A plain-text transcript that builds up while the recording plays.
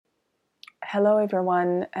Hello,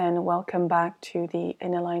 everyone, and welcome back to the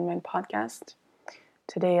In Alignment podcast.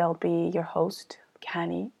 Today, I'll be your host,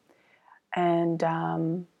 Canny, and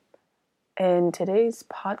in today's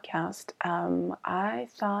podcast, I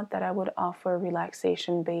thought that I would offer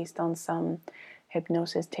relaxation based on some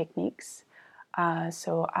hypnosis techniques.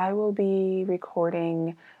 So, I will be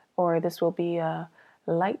recording, or this will be a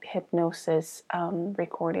light hypnosis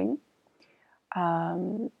recording.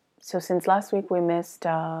 So since last week we missed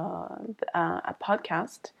a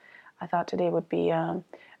podcast, I thought today would be a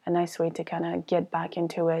nice way to kind of get back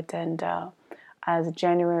into it. And as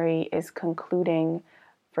January is concluding,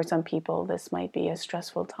 for some people this might be a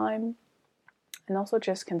stressful time, and also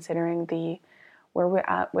just considering the where we're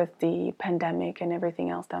at with the pandemic and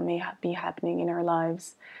everything else that may be happening in our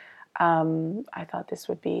lives. I thought this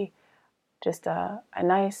would be just a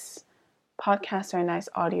nice podcast or a nice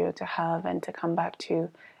audio to have and to come back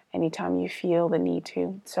to anytime you feel the need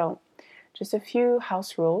to. So, just a few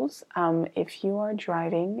house rules. If you are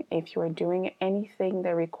driving, if you are doing anything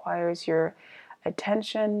that requires your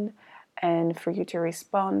attention and for you to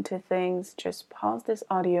respond to things, just pause this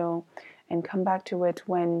audio and come back to it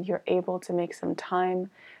when you're able to make some time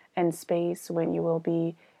and space, when you will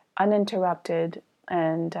be uninterrupted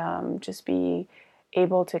and just be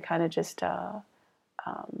able to kind of just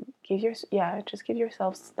give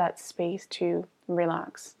yourselves that space to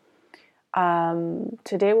relax.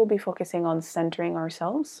 Today we'll be focusing on centering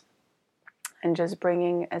ourselves and just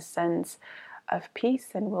bringing a sense of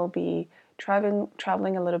peace, and we'll be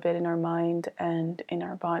traveling a little bit in our mind and in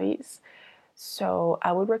our bodies. So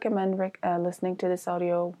I would recommend listening to this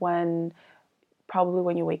audio probably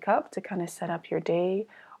when you wake up, to kind of set up your day,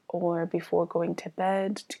 or before going to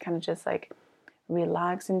bed to kind of just like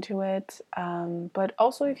relax into it. But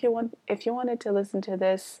also, if you wanted to listen to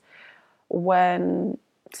this when,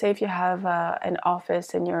 say, if you have an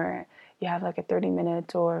office and you have like a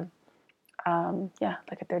 30-minute or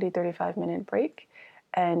like a 35 minute break,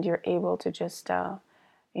 and you're able to just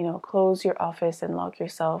close your office and lock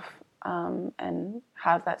yourself and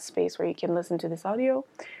have that space where you can listen to this audio,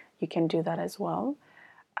 you can do that as well.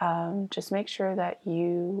 Just make sure that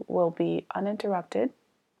you will be uninterrupted.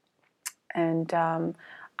 And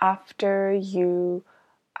after you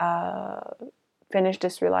finish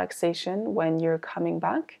this relaxation, when you're coming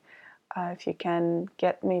back, if you can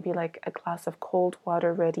get maybe like a glass of cold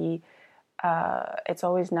water ready. It's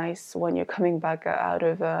always nice when you're coming back out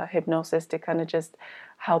of hypnosis to kind of just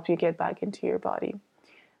help you get back into your body.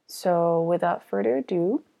 So without further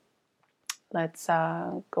ado, let's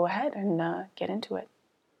go ahead and get into it.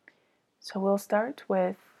 So we'll start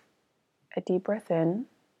with a deep breath in.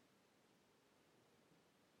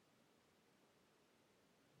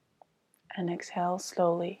 And exhale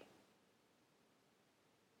slowly.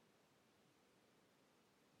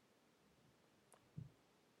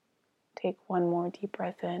 Take one more deep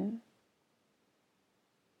breath in.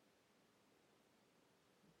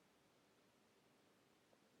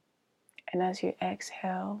 And as you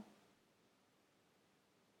exhale,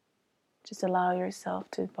 just allow yourself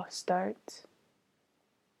to start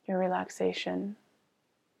your relaxation.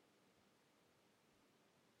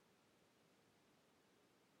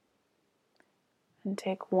 And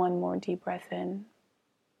take one more deep breath in.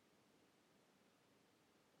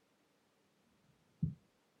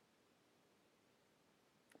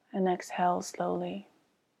 And exhale slowly.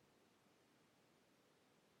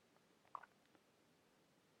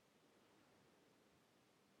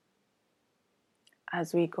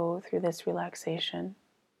 As we go through this relaxation,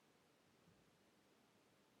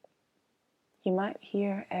 you might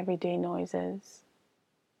hear everyday noises,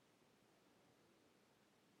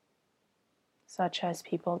 such as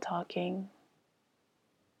people talking,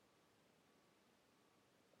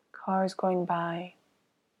 cars going by,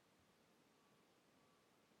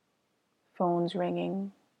 phones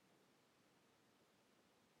ringing,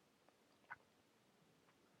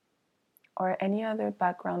 or any other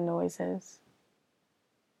background noises.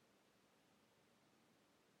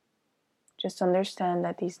 Just understand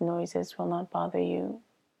that these noises will not bother you.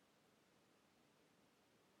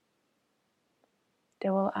 They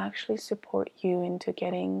will actually support you into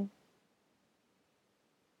getting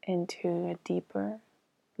into a deeper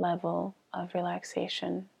level of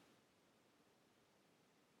relaxation.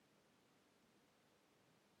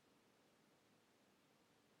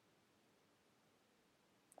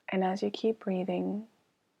 And as you keep breathing,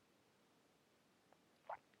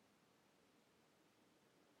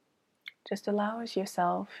 just allow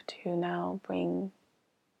yourself to now bring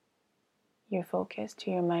your focus to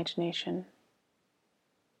your imagination.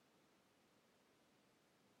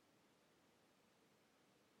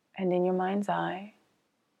 And in your mind's eye,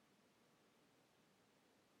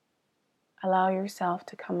 Allow yourself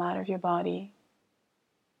to come out of your body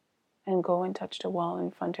and go and touch the wall in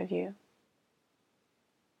front of you.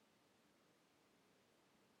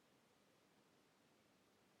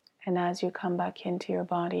 And as you come back into your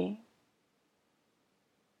body,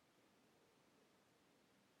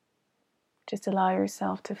 just allow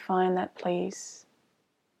yourself to find that place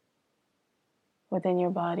within your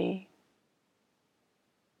body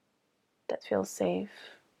that feels safe,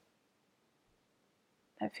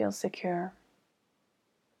 that feels secure.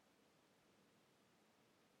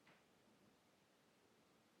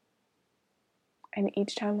 And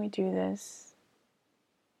each time we do this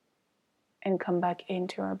and come back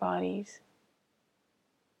into our bodies,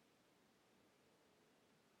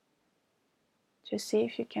 just see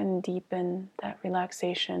if you can deepen that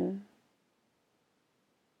relaxation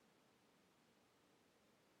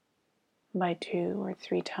by 2 or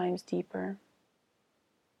 3 times deeper.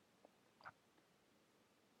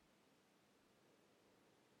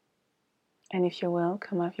 And if you will,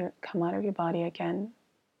 come out of your body again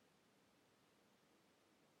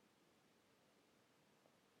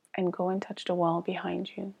and go and touch the wall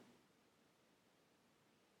behind you.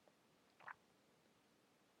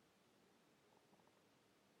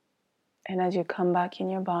 And as you come back in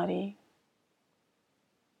your body,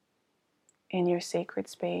 in your sacred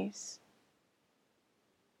space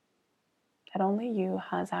that only you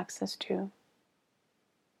has access to,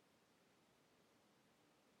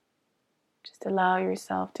 just allow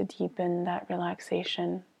yourself to deepen that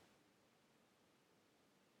relaxation.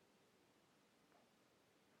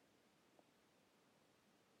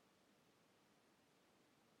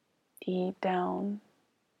 Deep down,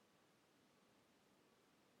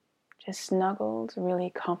 just snuggled really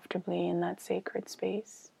comfortably in that sacred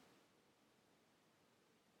space.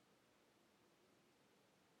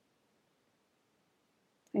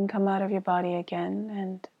 And come out of your body again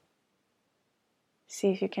and see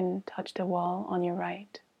if you can touch the wall on your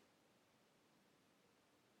right.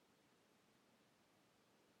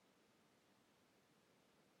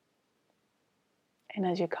 And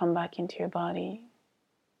as you come back into your body,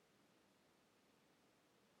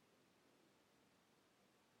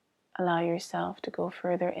 allow yourself to go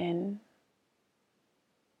further in,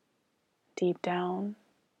 deep down,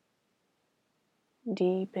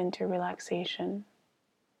 deep into relaxation.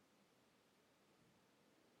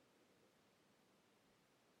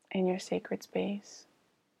 In your sacred space.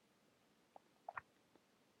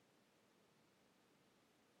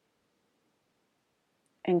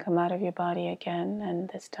 And come out of your body again, and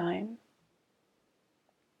this time,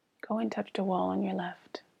 go and touch the wall on your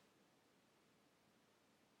left.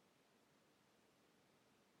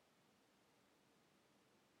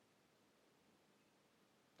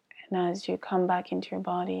 And as you come back into your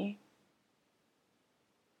body,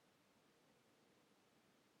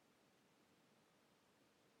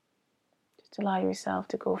 just allow yourself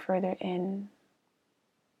to go further in,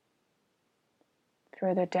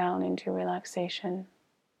 further down into relaxation.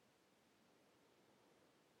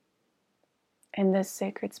 In this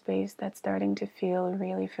sacred space that's starting to feel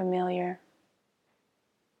really familiar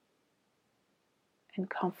and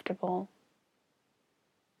comfortable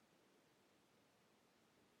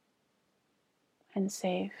and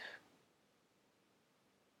safe.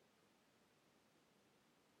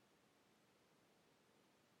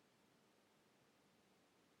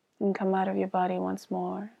 And come out of your body once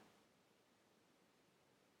more.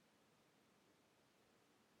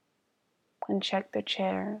 And check the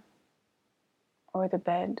chair or the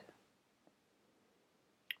bed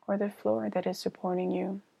or the floor that is supporting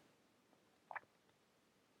you.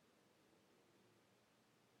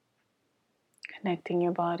 Connecting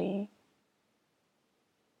your body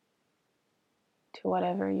to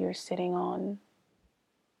whatever you're sitting on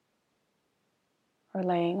or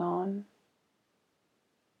laying on.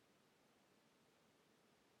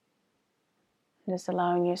 Just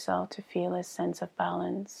allowing yourself to feel a sense of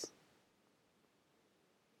balance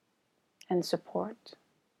and support.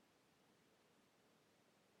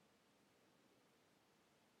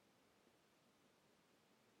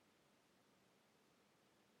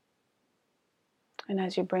 And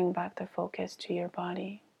as you bring back the focus to your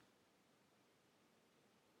body,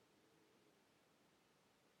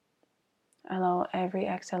 allow every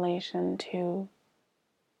exhalation to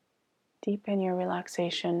deepen your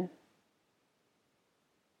relaxation.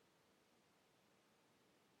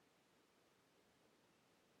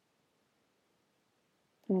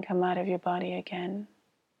 And come out of your body again.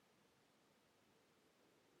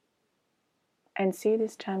 And see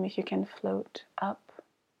this time if you can float up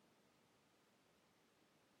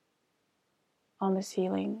on the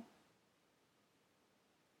ceiling,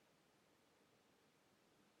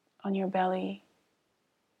 on your belly,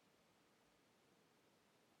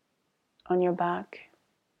 on your back.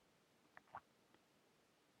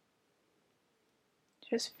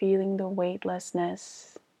 Just feeling the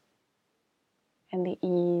weightlessness and the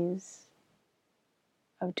ease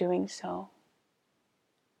of doing so.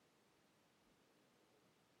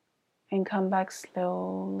 And come back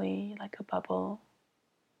slowly like a bubble,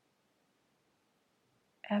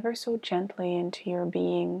 ever so gently into your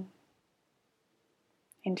being,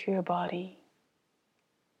 into your body,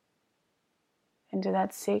 into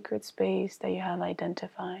that sacred space that you have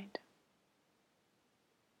identified.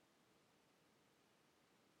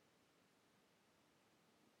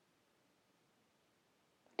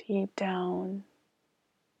 Deep down,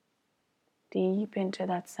 deep into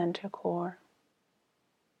that center core.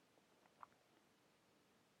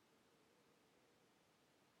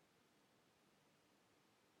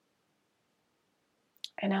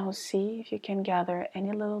 And now see if you can gather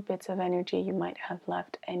any little bits of energy you might have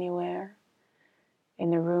left anywhere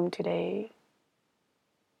in the room today,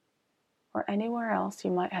 or anywhere else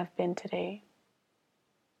you might have been today.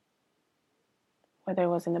 Whether it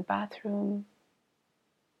was in the bathroom,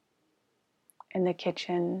 in the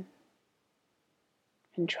kitchen,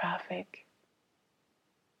 in traffic,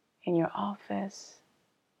 in your office,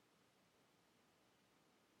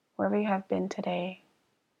 wherever you have been today.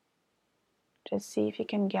 Just see if you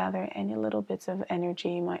can gather any little bits of energy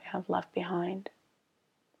you might have left behind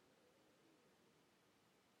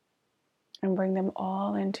and bring them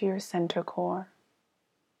all into your center core,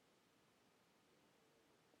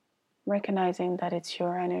 recognizing that it's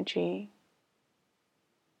your energy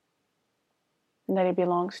and that it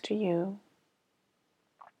belongs to you.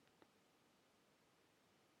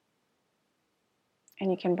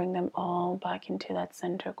 And you can bring them all back into that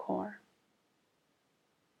center core.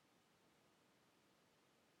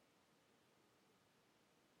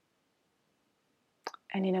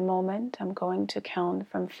 And in a moment, I'm going to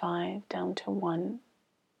count from 5 down to 1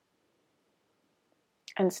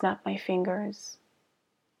 and snap my fingers.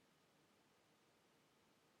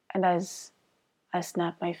 And as I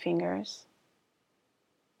snap my fingers,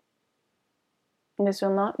 this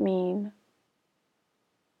will not mean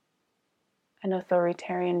an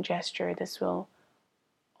authoritarian gesture. This will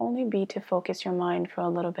only be to focus your mind for a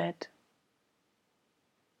little bit.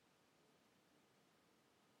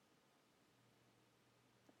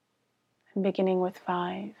 And beginning with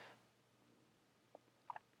 5.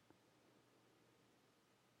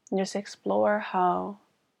 Just explore how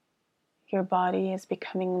your body is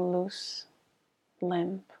becoming loose,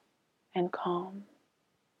 limp, and calm.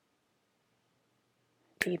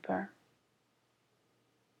 Deeper.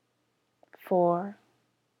 4.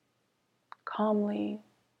 Calmly,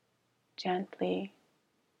 gently,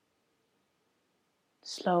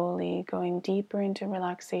 slowly going deeper into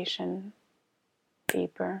relaxation.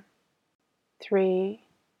 Deeper. 3.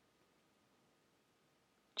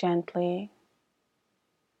 Gently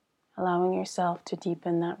allowing yourself to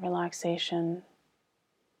deepen that relaxation.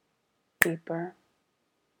 Deeper.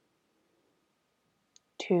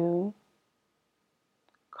 2.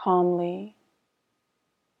 Calmly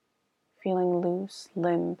feeling loose,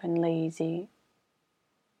 limp, and lazy.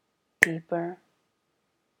 Deeper.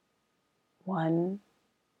 1.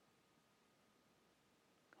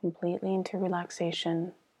 Completely into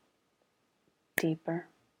relaxation. Deeper.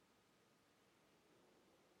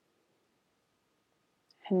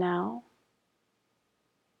 And now,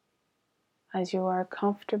 as you are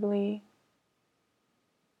comfortably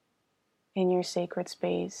in your sacred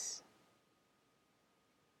space,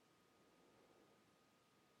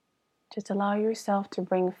 just allow yourself to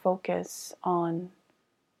bring focus on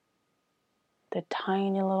the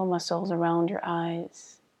tiny little muscles around your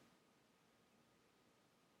eyes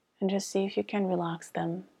and just see if you can relax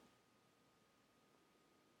them.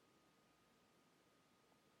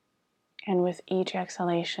 And with each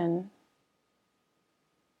exhalation,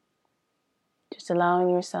 just allowing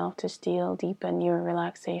yourself to still deepen your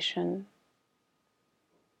relaxation.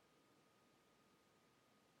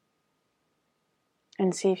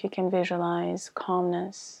 And see if you can visualize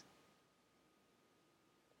calmness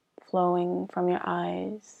flowing from your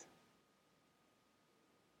eyes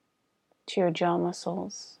to your jaw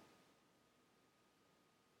muscles,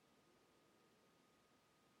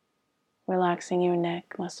 relaxing your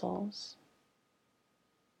neck muscles,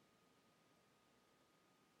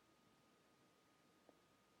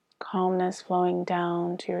 calmness flowing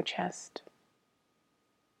down to your chest,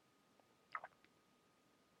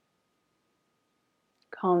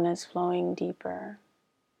 calmness flowing deeper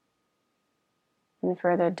and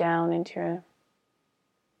further down into your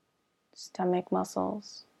stomach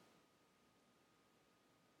muscles,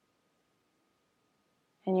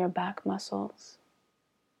 in your back muscles.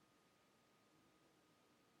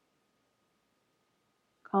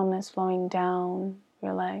 Calmness flowing down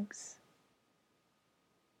your legs.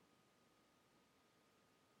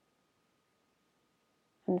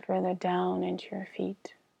 And further down into your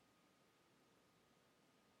feet.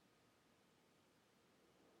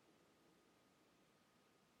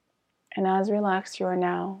 And as relaxed you are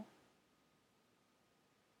now,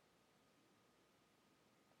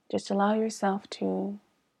 just allow yourself to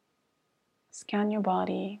scan your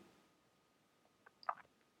body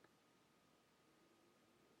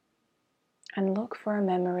and look for a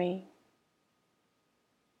memory.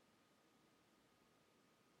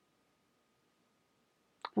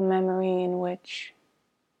 A memory in which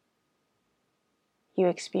you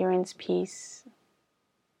experience peace.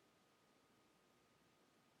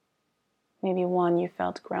 Maybe one you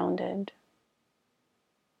felt grounded.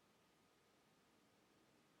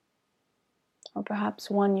 Or perhaps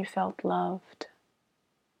one you felt loved,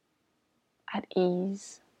 at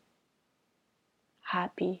ease,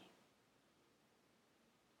 happy,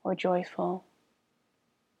 or joyful.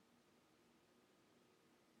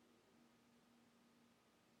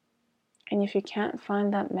 And if you can't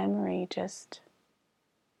find that memory, just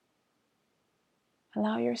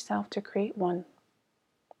allow yourself to create one.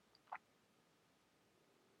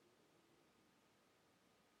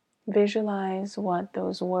 Visualize what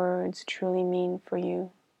those words truly mean for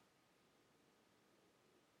you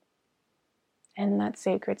in that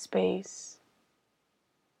sacred space.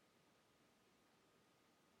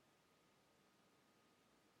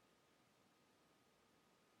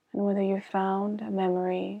 And whether you found a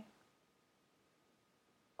memory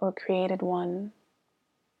or created one,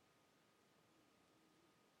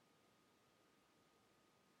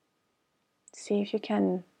 see if you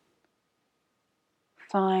can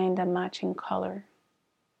find a matching color.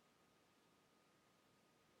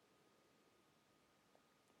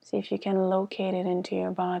 See if you can locate it into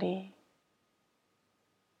your body.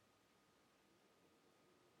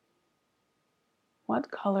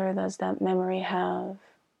 What color does that memory have?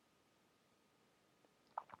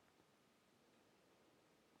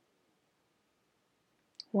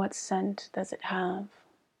 What scent does it have?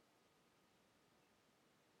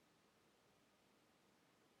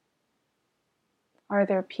 Are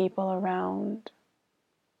there people around?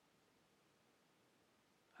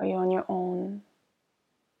 Are you on your own?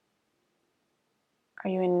 Are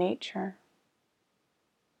you in nature?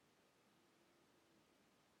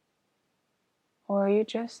 Or are you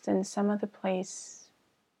just in some other place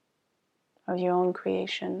of your own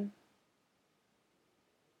creation?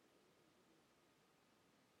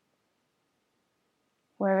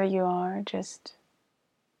 Wherever you are, just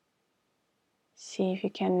see if you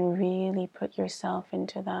can really put yourself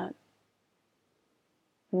into that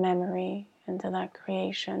memory, into that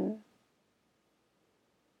creation.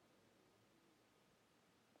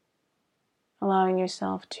 Allowing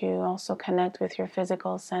yourself to also connect with your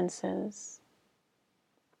physical senses.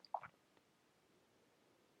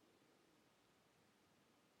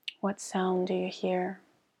 What sound do you hear?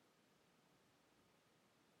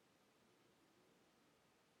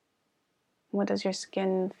 What does your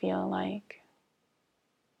skin feel like?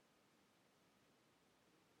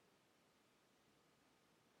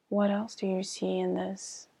 What else do you see in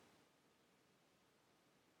this?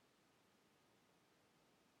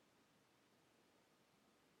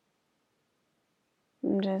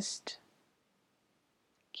 And just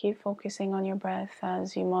keep focusing on your breath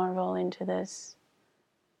as you marvel into this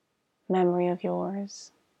memory of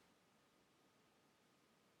yours.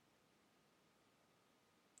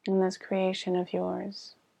 In this creation of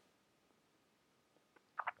yours.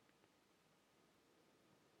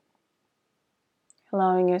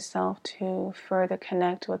 Allowing yourself to further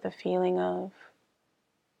connect with the feeling of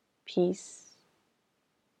peace,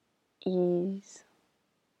 ease,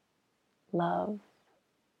 love,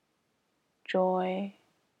 joy,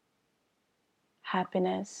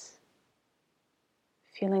 happiness,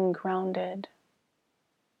 feeling grounded,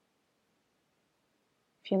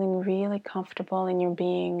 feeling really comfortable in your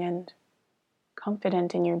being and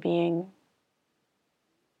confident in your being.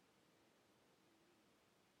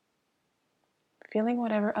 Feeling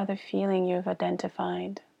whatever other feeling you've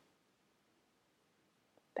identified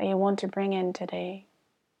that you want to bring in today.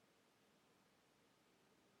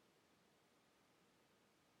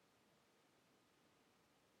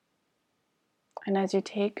 And as you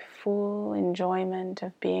take full enjoyment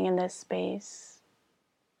of being in this space,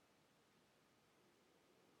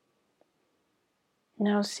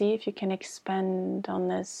 now see if you can expand on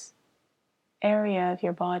this area of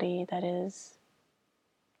your body that is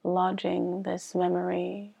lodging this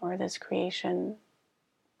memory or this creation.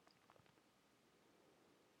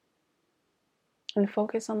 and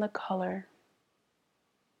focus on the color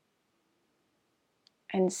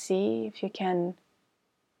and see if you can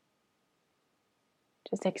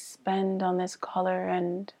just expand on this color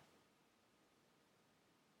and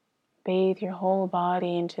bathe your whole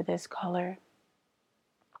body into this color,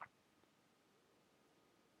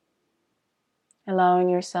 allowing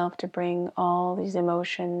yourself to bring all these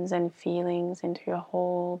emotions and feelings into your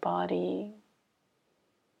whole body,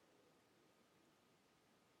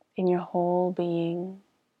 in your whole being.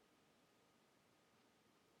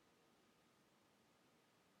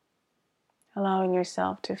 Allowing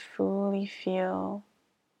yourself to fully feel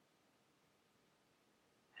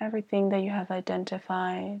everything that you have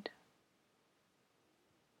identified,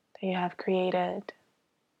 that you have created.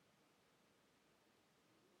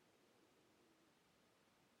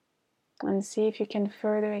 And see if you can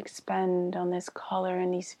further expand on this color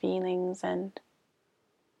and these feelings and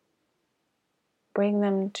bring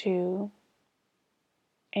them to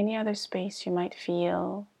any other space you might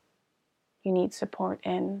feel you need support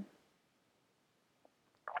in.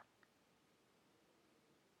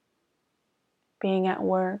 Being at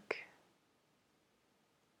work,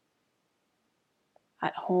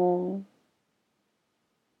 at home,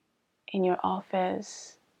 in your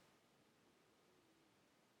office,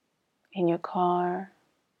 in your car,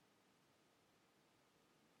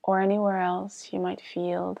 or anywhere else you might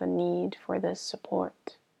feel the need for this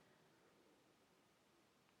support.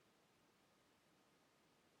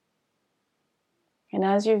 And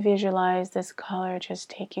as you visualize this color just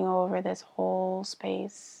taking over this whole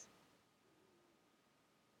space,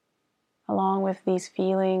 along with these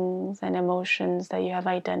feelings and emotions that you have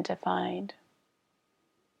identified,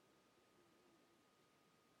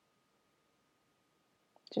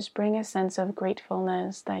 just bring a sense of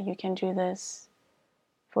gratefulness that you can do this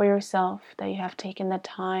for yourself, that you have taken the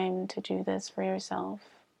time to do this for yourself.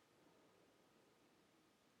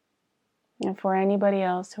 And for anybody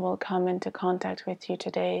else who will come into contact with you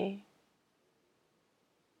today,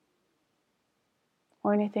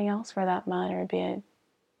 or anything else for that matter, be it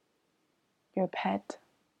your pet,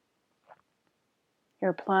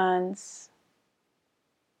 your plants,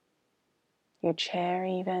 your chair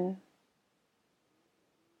even,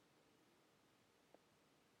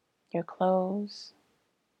 your clothes,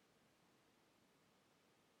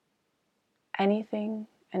 anything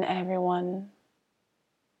and everyone.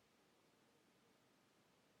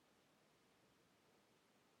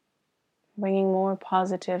 Bringing more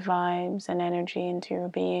positive vibes and energy into your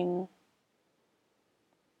being,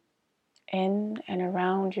 in and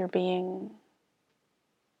around your being.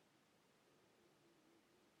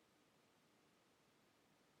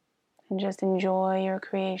 And just enjoy your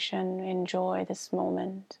creation, enjoy this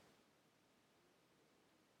moment.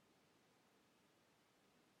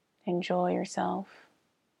 Enjoy yourself.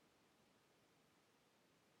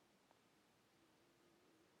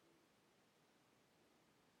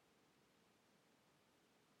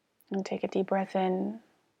 And take a deep breath in.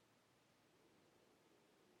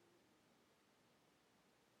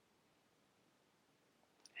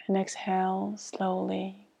 And exhale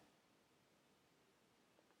slowly.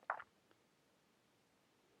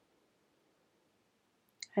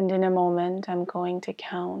 And in a moment, I'm going to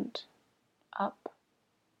count up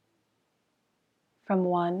from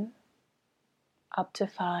 1 up to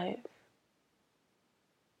 5.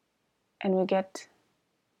 And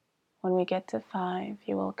when we get to 5,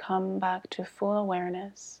 you will come back to full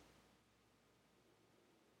awareness.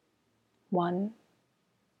 1,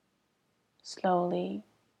 slowly,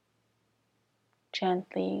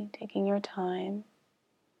 gently, taking your time.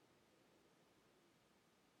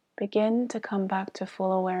 Begin to come back to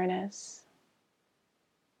full awareness.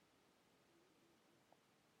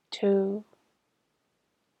 2,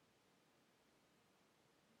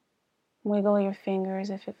 wiggle your fingers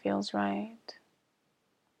if it feels right.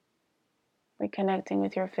 Reconnecting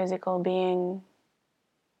with your physical being.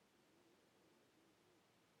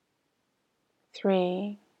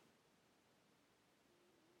 3,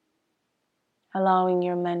 allowing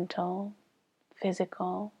your mental,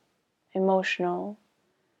 physical, emotional,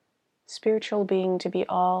 spiritual being to be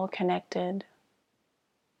all connected.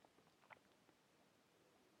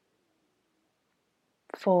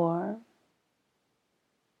 4,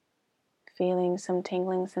 feeling some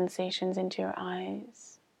tingling sensations into your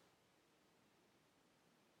eyes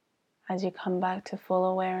as you come back to full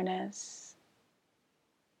awareness.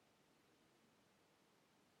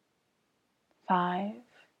 5,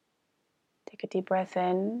 take a deep breath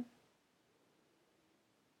in,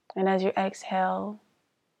 and as you exhale,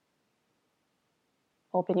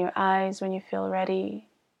 open your eyes when you feel ready,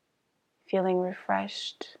 feeling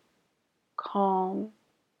refreshed, calm,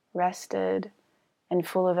 rested, and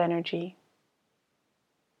full of energy.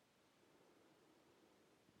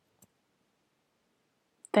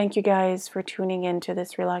 Thank you guys for tuning into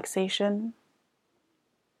this relaxation.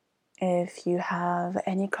 If you have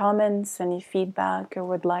any comments, any feedback, or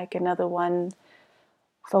would like another one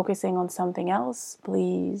focusing on something else,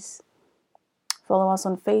 please follow us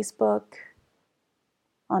on Facebook,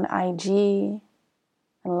 on IG,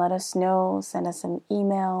 and let us know. Send us some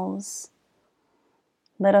emails.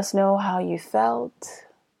 Let us know how you felt,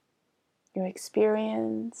 your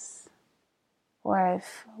experience, or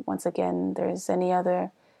if, once again, there's any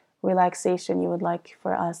other relaxation you would like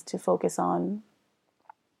for us to focus on.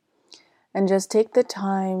 And just take your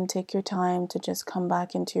time to just come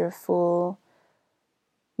back into your full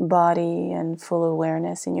body and full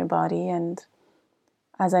awareness in your body. And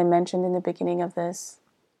as I mentioned in the beginning of this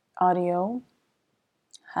audio,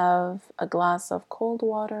 have a glass of cold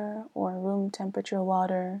water or room temperature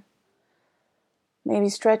water. Maybe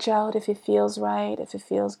stretch out if it feels right, if it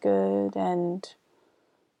feels good, and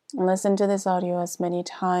listen to this audio as many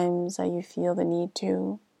times as you feel the need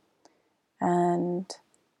to. And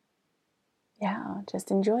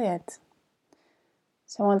just enjoy it.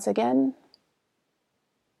 So once again,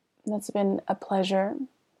 it's been a pleasure.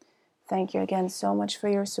 Thank you again so much for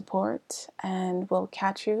your support, and we'll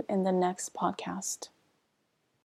catch you in the next podcast.